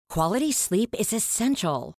Quality sleep is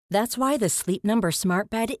essential. That's why the Sleep Number Smart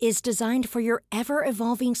Bed is designed for your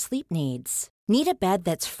ever-evolving sleep needs. Need a bed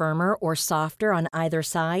that's firmer or softer on either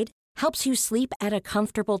side? Helps you sleep at a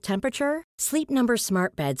comfortable temperature? Sleep Number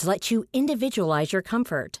Smart Beds let you individualize your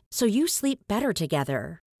comfort, so you sleep better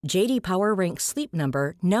together. J.D. Power ranks Sleep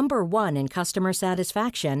Number number 1 in customer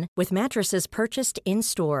satisfaction with mattresses purchased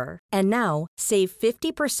in-store. And now, save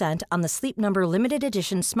 50% on the Sleep Number Limited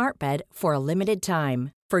Edition Smart Bed for a limited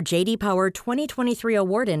time. For J.D. Power 2023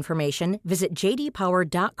 award information, visit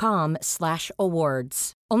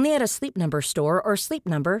jdpower.com/awards. Only at a Sleep Number store or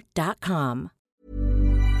sleepnumber.com.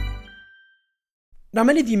 Now,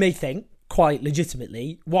 many of you may think, quite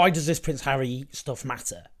legitimately, why does this Prince Harry stuff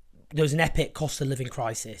matter? There's an epic cost of living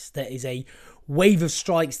crisis. There is a wave of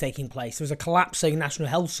strikes taking place. There's a collapsing National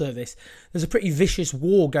Health Service. There's a pretty vicious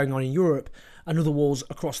war going on in Europe and other wars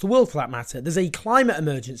across the world for that matter. There's a climate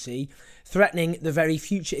emergency threatening the very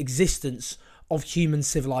future existence of human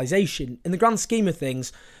civilization. In the grand scheme of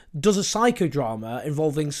things, does a psychodrama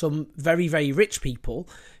involving some very, very rich people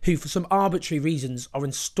who, for some arbitrary reasons, are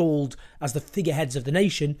installed as the figureheads of the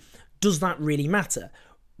nation, does that really matter?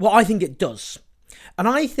 Well, I think it does. And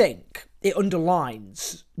I think it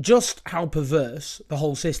underlines just how perverse the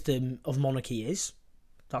whole system of monarchy is.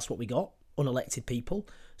 That's what we got. Unelected people,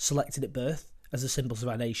 selected at birth as the symbols of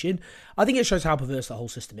our nation. I think it shows how perverse the whole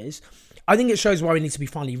system is. I think it shows why we need to be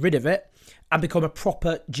finally rid of it and become a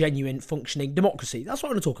proper, genuine, functioning democracy. That's what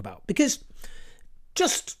I want to talk about. Because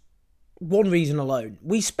just one reason alone,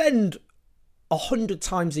 we spend 100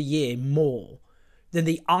 times a year more than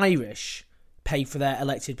the Irish pay for their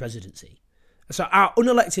elected presidency. So our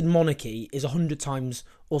unelected monarchy is 100 times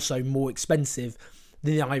also more expensive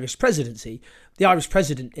than the Irish presidency. The Irish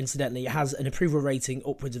president, incidentally, has an approval rating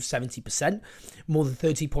upwards of 70%, more than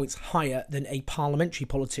 30 points higher than any parliamentary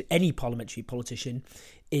politician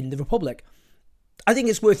in the Republic. I think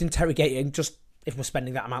it's worth interrogating just if we're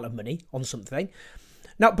spending that amount of money on something.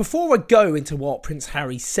 Now, before I go into what Prince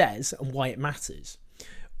Harry says and why it matters,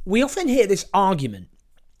 we often hear this argument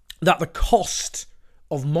that the cost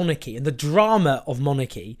of monarchy and the drama of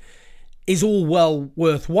monarchy is all well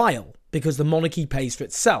worthwhile because the monarchy pays for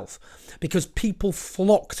itself, because people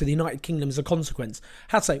flock to the United Kingdom as a consequence.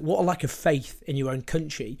 How to say, what a lack of faith in your own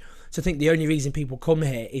country to think the only reason people come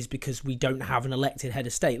here is because we don't have an elected head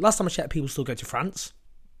of state. Last time I checked, people still go to France.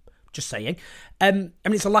 Just saying. I mean,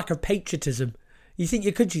 it's a lack of patriotism. You think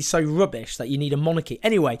your country's so rubbish that you need a monarchy.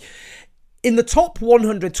 Anyway, in the top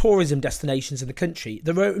 100 tourism destinations in the country,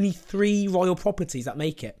 there are only 3 royal properties that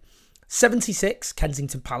make it. 76,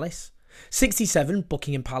 Kensington Palace, 67,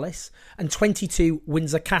 Buckingham Palace, and 22,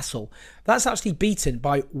 Windsor Castle. That's actually beaten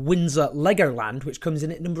by Windsor Legoland, which comes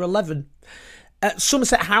in at number 11.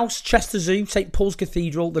 Somerset House, Chester Zoo, St Paul's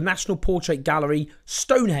Cathedral, the National Portrait Gallery,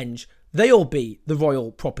 Stonehenge, they all be the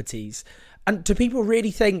royal properties. And do people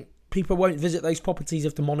really think people won't visit those properties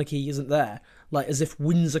if the monarchy isn't there? Like as if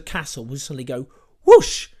Windsor Castle would suddenly go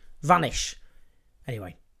whoosh, vanish.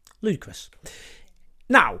 Anyway, ludicrous.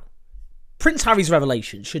 Now, Prince Harry's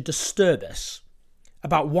revelation should disturb us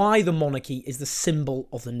about why the monarchy is the symbol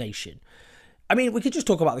of the nation. I mean, we could just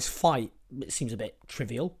talk about this fight. It seems a bit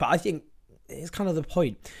trivial, but I think it's kind of the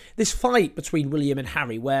point. This fight between William and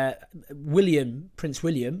Harry, where Prince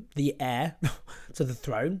William, the heir to the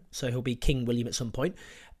throne, so he'll be King William at some point,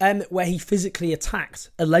 where he physically attacked,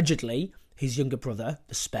 allegedly, his younger brother,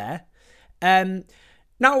 the Spare.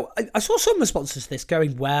 Now, I saw some responses to this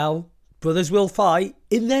going, well, brothers will fight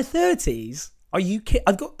in their 30s. Are you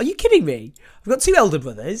kidding me? I've got 2 elder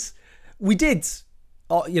brothers. We did,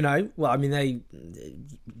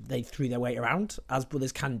 they threw their weight around, as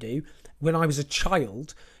brothers can do. When I was a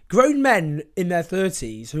child, grown men in their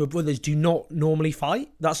 30s who are brothers do not normally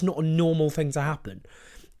fight. That's not a normal thing to happen.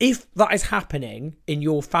 If that is happening in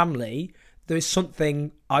your family, there is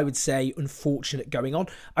something, I would say, unfortunate going on.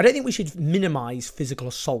 I don't think we should minimise physical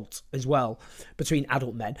assault as well between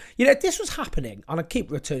adult men. You know, if this was happening, and I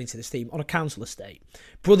keep returning to this theme, on a council estate,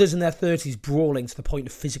 brothers in their 30s brawling to the point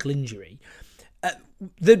of physical injury,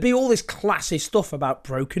 there'd be all this classy stuff about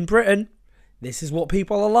broken Britain. This is what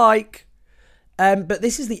people are like. But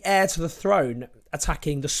this is the heir to the throne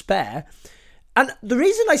attacking the Spare. And the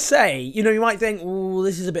reason I say, you might think, oh,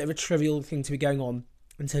 this is a bit of a trivial thing to be going on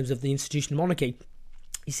in terms of the institution of monarchy.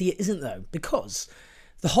 You see, it isn't though, because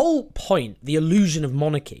the whole point, the illusion of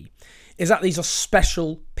monarchy, is that these are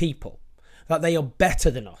special people, that they are better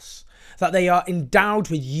than us, that they are endowed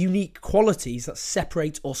with unique qualities that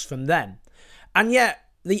separate us from them. And yet,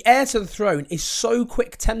 the heir to the throne is so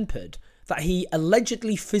quick-tempered that he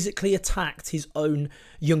allegedly physically attacked his own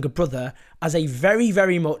younger brother as a very,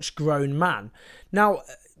 very much grown man. Now,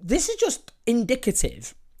 this is just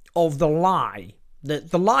indicative of the lie,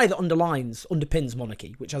 the lie that underpins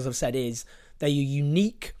monarchy, which, as I've said, is they are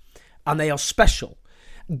unique and they are special.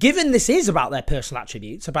 Given this is about their personal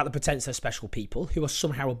attributes, about the pretense they're special people who are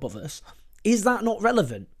somehow above us, is that not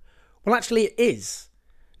relevant? Well, actually it is.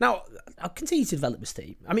 Now, I'll continue to develop this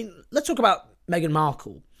theme. I mean, let's talk about Meghan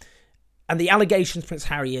Markle and the allegations Prince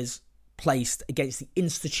Harry has placed against the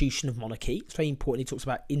institution of monarchy. It's very important. He talks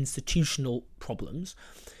about institutional problems.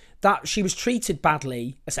 That she was treated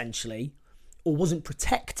badly, essentially, or wasn't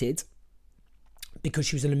protected because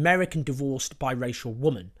she was an American divorced biracial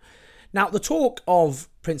woman. Now, the talk of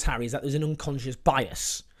Prince Harry is that there's an unconscious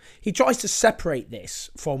bias. He tries to separate this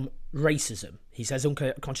from racism. He says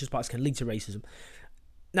unconscious bias can lead to racism.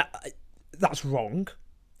 Now, that's wrong.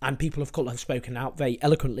 And people of colour have spoken out very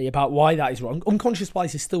eloquently about why that is wrong. Unconscious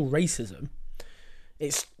bias is still racism.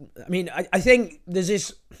 I think there's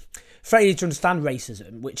this failure to understand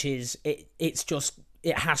racism, which is it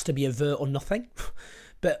has to be overt or nothing.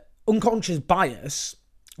 But unconscious bias,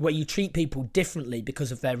 where you treat people differently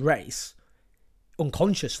because of their race,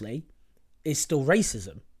 unconsciously, is still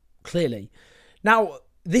racism, clearly. Now,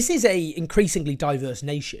 this is a increasingly diverse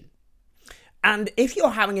nation. And if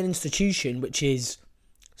you're having an institution which is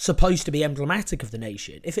supposed to be emblematic of the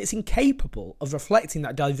nation, if it's incapable of reflecting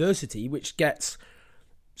that diversity, which gets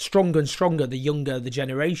stronger and stronger the younger the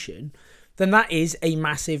generation, then that is a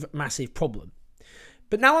massive, massive problem.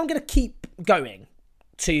 But now I'm going to keep going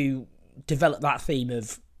to develop that theme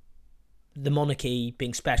of the monarchy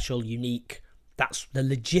being special, unique. That's the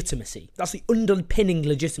legitimacy. That's the underpinning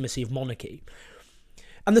legitimacy of monarchy.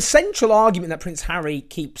 And the central argument that Prince Harry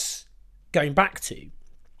keeps going back to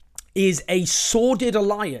is a sordid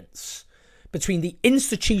alliance between the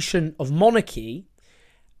institution of monarchy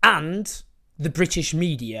and the British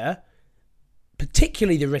media,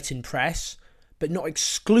 particularly the written press, but not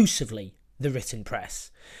exclusively the written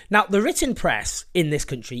press. Now, the written press in this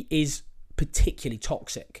country is particularly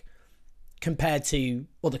toxic compared to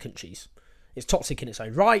other countries. It's toxic in its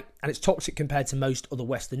own right, and it's toxic compared to most other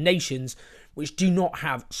Western nations, which do not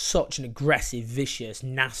have such an aggressive, vicious,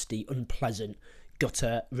 nasty, unpleasant,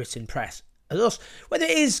 gutter written press as us. Whether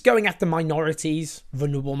it is going after minorities,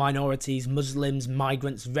 vulnerable minorities, Muslims,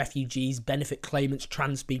 migrants, refugees, benefit claimants,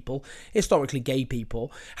 trans people, historically gay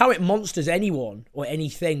people, how it monsters anyone or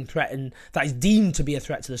anything that is deemed to be a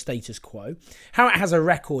threat to the status quo, how it has a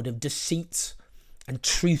record of deceit and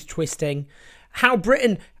truth twisting, how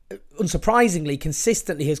Britain, unsurprisingly,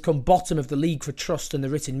 consistently has come bottom of the league for trust in the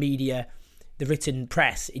written media, the written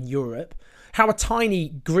press in Europe, how a tiny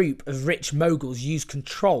group of rich moguls use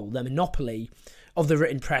control, their monopoly of the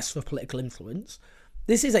written press for political influence.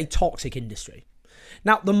 This is a toxic industry.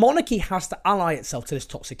 Now, the monarchy has to ally itself to this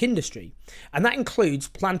toxic industry, and that includes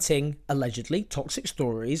planting allegedly toxic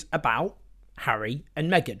stories about Harry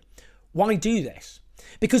and Meghan. Why do this?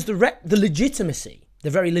 Because the legitimacy, the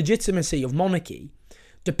very legitimacy of monarchy,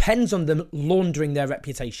 depends on them laundering their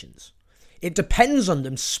reputations. It depends on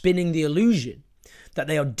them spinning the illusion that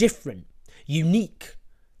they are different, unique,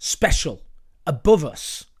 special, above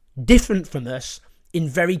us, different from us in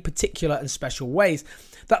very particular and special ways,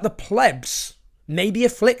 that the plebs may be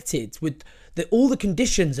afflicted with all the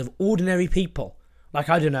conditions of ordinary people, like,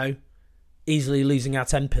 I don't know, easily losing our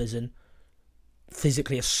tempers and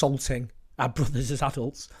physically assaulting our brothers as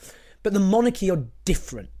adults. But the monarchy are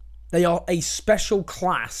different. They are a special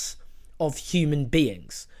class of human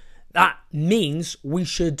beings. That means we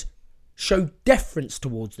should show deference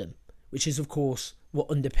towards them, which is, of course, what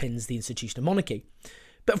underpins the institution of monarchy.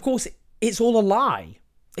 But, of course, it's all a lie.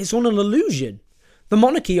 It's all an illusion. The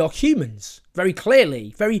monarchy are humans, very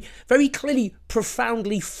clearly, very, very clearly,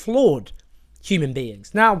 profoundly flawed human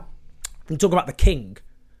beings. Now, we talk about the king,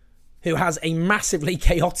 who has a massively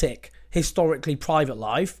chaotic, historically private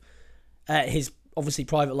life. His, obviously,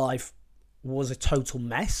 private life was a total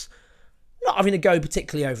mess. Not having to go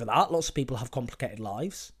particularly over that. Lots of people have complicated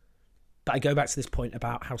lives. But I go back to this point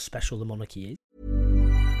about how special the monarchy is.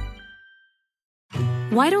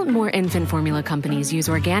 Why don't more infant formula companies use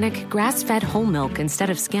organic, grass-fed whole milk instead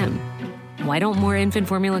of skim? Why don't more infant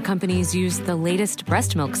formula companies use the latest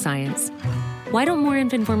breast milk science? Why don't more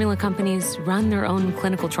infant formula companies run their own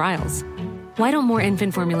clinical trials? Why don't more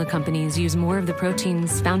infant formula companies use more of the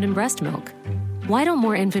proteins found in breast milk? Why don't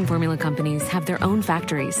more infant formula companies have their own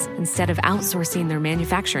factories instead of outsourcing their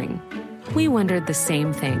manufacturing? We wondered the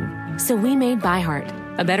same thing. So we made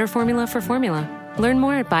ByHeart, a better formula for formula. Learn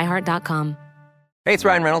more at byheart.com. Hey, it's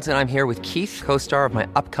Ryan Reynolds, and I'm here with Keith, co-star of my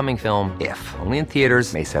upcoming film, If, only in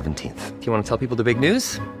theaters May 17th. Do you want to tell people the big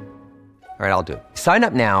news? All right, I'll do it. Sign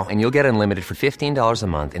up now and you'll get unlimited for $15 a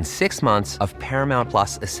month and 6 months of Paramount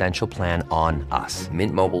Plus Essential Plan on us.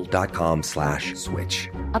 Mintmobile.com/switch.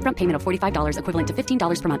 Upfront payment of $45 equivalent to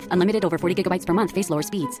 $15 per month. Unlimited over 40 gigabytes per month. Face lower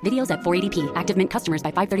speeds. Videos at 480p. Active Mint customers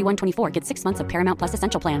by 531.24 get 6 months of Paramount Plus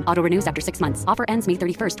Essential Plan. Auto renews after 6 months. Offer ends May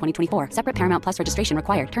 31st, 2024. Separate Paramount Plus registration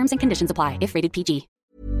required. Terms and conditions apply if rated PG.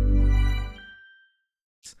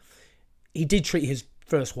 He did treat his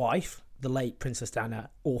first wife, the late Princess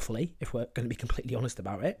Diana, awfully, if we're going to be completely honest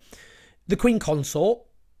about it. The Queen Consort,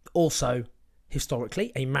 also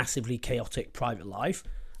historically a massively chaotic private life,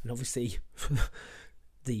 and obviously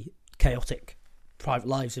the chaotic private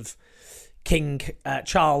lives of King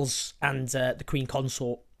Charles and the Queen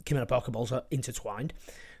Consort, Camilla Parker Bowles, are intertwined.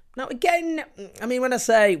 Now, again, I mean, when I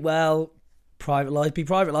say, well, private lives be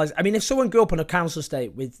private lives, I mean, if someone grew up on a council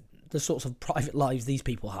estate with the sorts of private lives these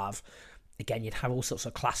people have, again, you'd have all sorts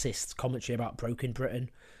of classist commentary about broken Britain.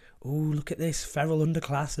 Oh, look at this, feral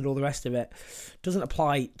underclass and all the rest of it. Doesn't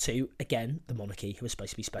apply to, again, the monarchy, who is supposed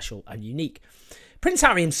to be special and unique. Prince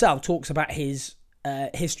Harry himself talks about his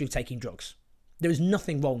history of taking drugs. There is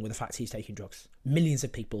nothing wrong with the fact he's taking drugs. Millions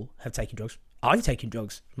of people have taken drugs. I've taken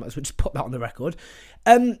drugs. Might as well just put that on the record.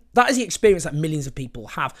 That is the experience that millions of people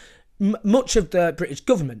have. Much of the British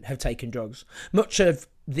government have taken drugs. Much of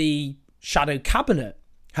the shadow cabinet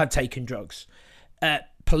have taken drugs.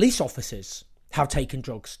 Police officers have taken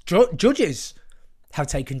drugs. Judges have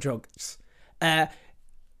taken drugs.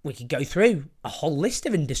 We could go through a whole list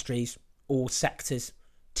of industries or sectors.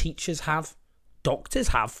 Teachers have. Doctors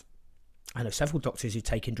have. I know several doctors who've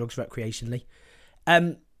taken drugs recreationally.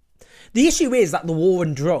 The issue is that the war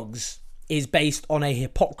on drugs is based on a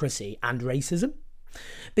hypocrisy and racism.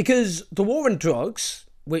 Because the war on drugs,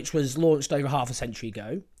 which was launched over half a century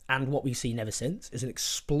ago, and what we've seen ever since, is an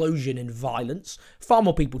explosion in violence, far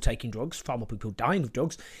more people taking drugs, far more people dying of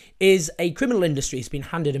drugs, is a criminal industry has been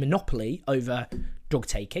handed a monopoly over drug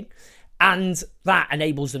taking, and that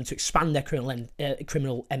enables them to expand their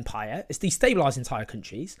criminal empire. It's destabilised entire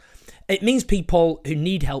countries. It means people who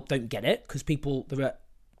need help don't get it, because there are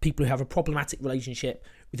people who have a problematic relationship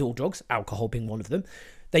with all drugs, alcohol being one of them.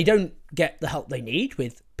 They don't get the help they need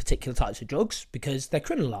with particular types of drugs because they're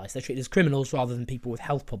criminalised. They're treated as criminals rather than people with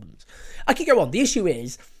health problems. I could go on. The issue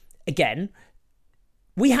is, again,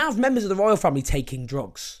 we have members of the royal family taking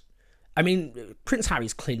drugs. I mean, Prince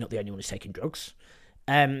Harry's clearly not the only one who's taking drugs.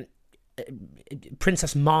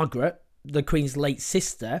 Princess Margaret, the Queen's late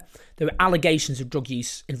sister, there were allegations of drug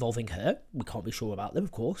use involving her. We can't be sure about them,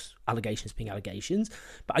 of course. Allegations being allegations.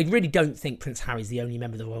 But I really don't think Prince Harry's the only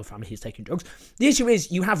member of the royal family who's taking drugs. The issue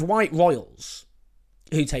is you have white royals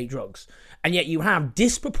who take drugs, and yet you have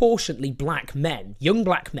disproportionately black men, young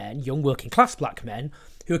working class black men,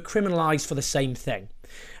 who are criminalised for the same thing.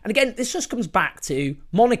 And again, this just comes back to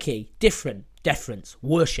monarchy, different, deference,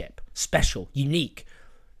 worship, special, unique.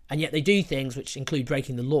 And yet they do things which include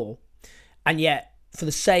breaking the law. And yet, for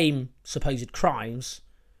the same supposed crimes,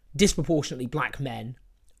 disproportionately black men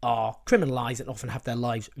are criminalised and often have their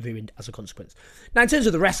lives ruined as a consequence. Now, in terms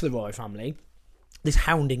of the rest of the royal family, this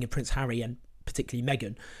hounding of Prince Harry and particularly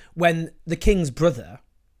Meghan, when the king's brother,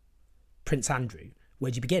 Prince Andrew,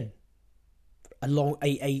 where do you begin?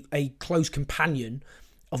 A close companion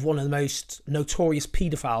of one of the most notorious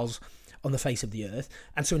paedophiles on the face of the earth,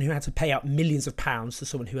 and someone who had to pay out millions of pounds to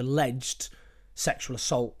someone who alleged sexual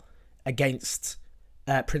assault against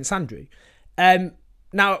Prince Andrew.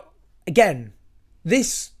 Now, again,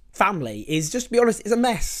 this family is, just to be honest, is a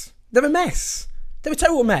mess. They're a mess. They're a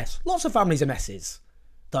total mess. Lots of families are messes,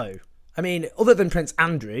 though. I mean, other than Prince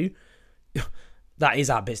Andrew, that is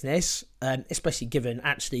our business, especially given,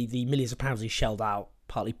 actually, the millions of pounds he shelled out,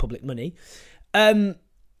 partly public money.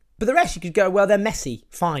 But the rest, you could go, well, they're messy.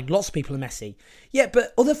 Fine, lots of people are messy. Yeah,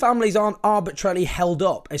 but other families aren't arbitrarily held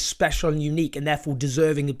up as special and unique and therefore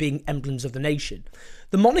deserving of being emblems of the nation.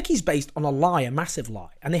 The monarchy is based on a lie, a massive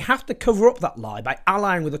lie, and they have to cover up that lie by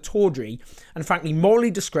allying with a tawdry and frankly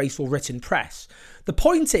morally disgraceful written press. The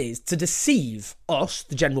point is to deceive us,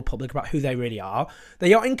 the general public, about who they really are.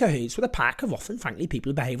 They are in cahoots with a pack of often, frankly, people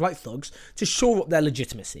who behave like thugs to shore up their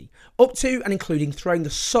legitimacy, up to and including throwing the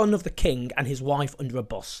son of the king and his wife under a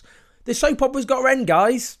bus. This soap opera's got to end,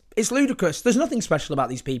 guys. It's ludicrous. There's nothing special about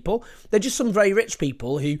these people. They're just some very rich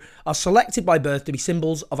people who are selected by birth to be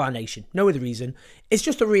symbols of our nation. No other reason. It's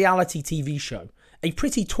just a reality TV show. A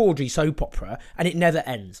pretty tawdry soap opera, and it never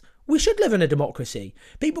ends. We should live in a democracy.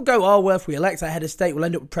 People go, oh, well, if we elect our head of state, we'll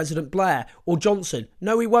end up with President Blair or Johnson.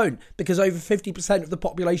 No, we won't, because over 50% of the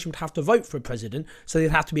population would have to vote for a president, so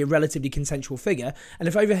they'd have to be a relatively consensual figure. And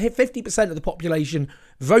if over 50% of the population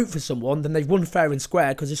vote for someone, then they've won fair and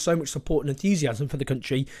square, because there's so much support and enthusiasm for the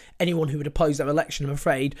country. Anyone who would oppose that election, I'm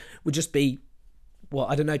afraid, would just be, well,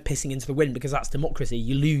 I don't know, pissing into the wind, because that's democracy.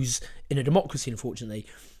 You lose in a democracy, unfortunately.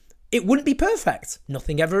 It wouldn't be perfect.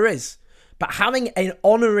 Nothing ever is. But having an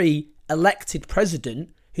honorary elected president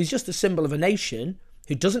who's just a symbol of a nation,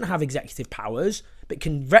 who doesn't have executive powers, but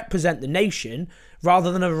can represent the nation,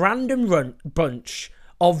 rather than a random bunch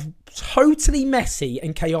of totally messy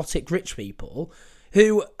and chaotic rich people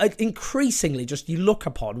who are increasingly just you look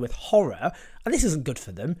upon with horror, and this isn't good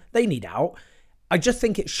for them. They need out. I just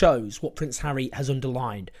think it shows what Prince Harry has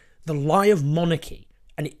underlined. The lie of monarchy.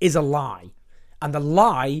 And it is a lie. And the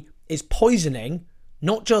lie is poisoning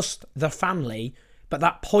not just the family, but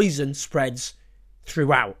that poison spreads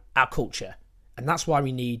throughout our culture. And that's why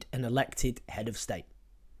we need an elected head of state.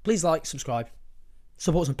 Please like, subscribe,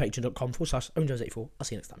 support us on patreon.com/OwenJones84. I'll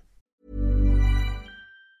see you next time.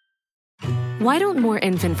 Why don't more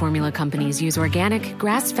infant formula companies use organic,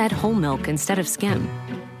 grass-fed whole milk instead of skim?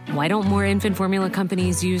 Why don't more infant formula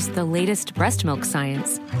companies use the latest breast milk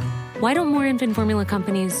science? Why don't more infant formula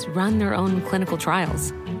companies run their own clinical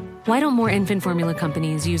trials? Why don't more infant formula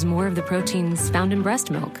companies use more of the proteins found in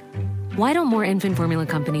breast milk? Why don't more infant formula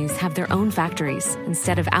companies have their own factories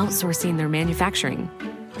instead of outsourcing their manufacturing?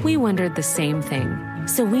 We wondered the same thing.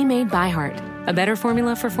 So we made ByHeart, a better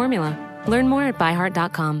formula for formula. Learn more at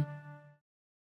byheart.com.